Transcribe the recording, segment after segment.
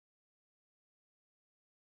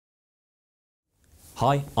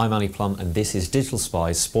Hi, I'm Ali Plumb and this is Digital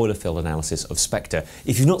Spy's spoiler-filled analysis of Spectre.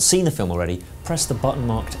 If you've not seen the film already, press the button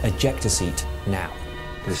marked Eject Deceit now.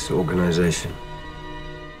 This organisation,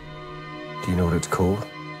 do you know what it's called?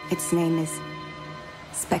 Its name is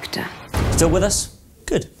Spectre. Still with us?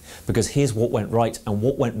 Good, because here's what went right and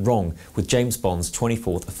what went wrong with James Bond's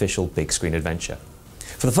 24th official big screen adventure.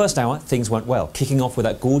 For the first hour, things went well, kicking off with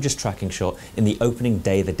that gorgeous tracking shot in the opening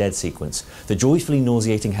Day of the Dead sequence, the joyfully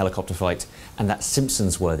nauseating helicopter fight, and that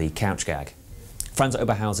Simpsons-worthy couch gag. Franz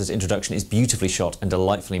Oberhauser's introduction is beautifully shot and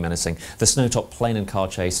delightfully menacing, the snowtop plane and car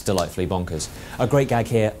chase delightfully bonkers. A great gag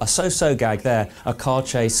here, a so-so gag there, a car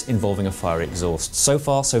chase involving a fiery exhaust. So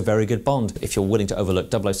far, so very good Bond, if you're willing to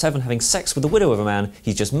overlook 007 having sex with the widow of a man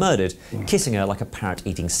he's just murdered, kissing her like a parrot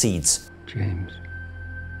eating seeds. James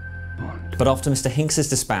Bond. But after Mr. Hinks is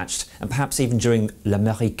dispatched, and perhaps even during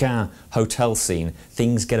l'Américain hotel scene,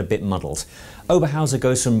 things get a bit muddled. Oberhauser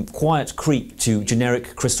goes from quiet creep to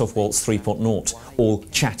generic Christoph Waltz 3.0, all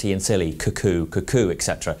chatty and silly, cuckoo, cuckoo,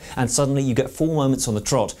 etc. And suddenly you get 4 moments on the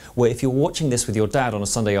trot where if you're watching this with your dad on a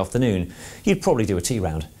Sunday afternoon, you'd probably do a tea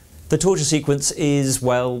round. The torture sequence is,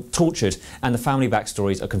 well, tortured, and the family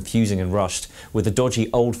backstories are confusing and rushed, with the dodgy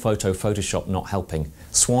old Photoshop not helping.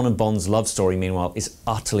 Swan and Bond's love story, meanwhile, is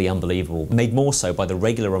utterly unbelievable, made more so by the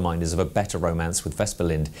regular reminders of a better romance with Vesper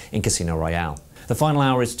Lynd in Casino Royale. The final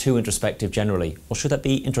hour is too introspective generally, or should that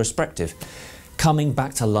be introspective? Coming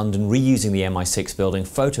back to London, reusing the MI6 building,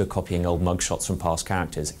 photocopying old mugshots from past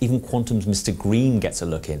characters. Even Quantum's Mr. Green gets a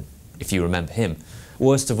look in, if you remember him.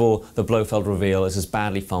 Worst of all, the Blofeld reveal is as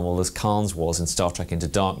badly fumbled as Khan's was in Star Trek Into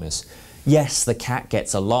Darkness. Yes, the cat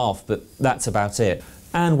gets a laugh, but that's about it.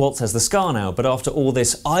 And Waltz has the scar now, but after all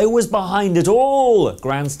this "I was behind it all"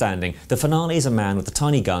 grandstanding, the finale is a man with a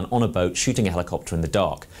tiny gun on a boat shooting a helicopter in the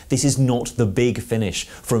dark. This is not the big finish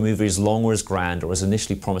for a movie as long or as grand or as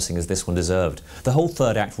initially promising as this one deserved. The whole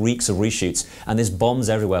third act reeks of reshoots, and this bombs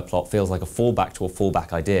everywhere plot feels like a fallback to a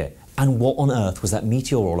fallback idea. And what on earth was that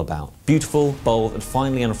meteor all about? Beautiful, bold, and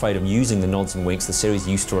finally unafraid of using the nods and winks the series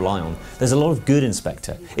used to rely on. There's a lot of good in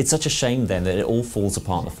Spectre. It's such a shame then that it all falls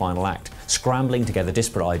apart in the final act, scrambling together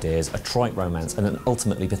disparate ideas, a trite romance, and an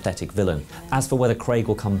ultimately pathetic villain. As for whether Craig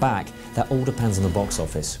will come back, that all depends on the box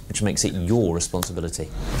office, which makes it your responsibility.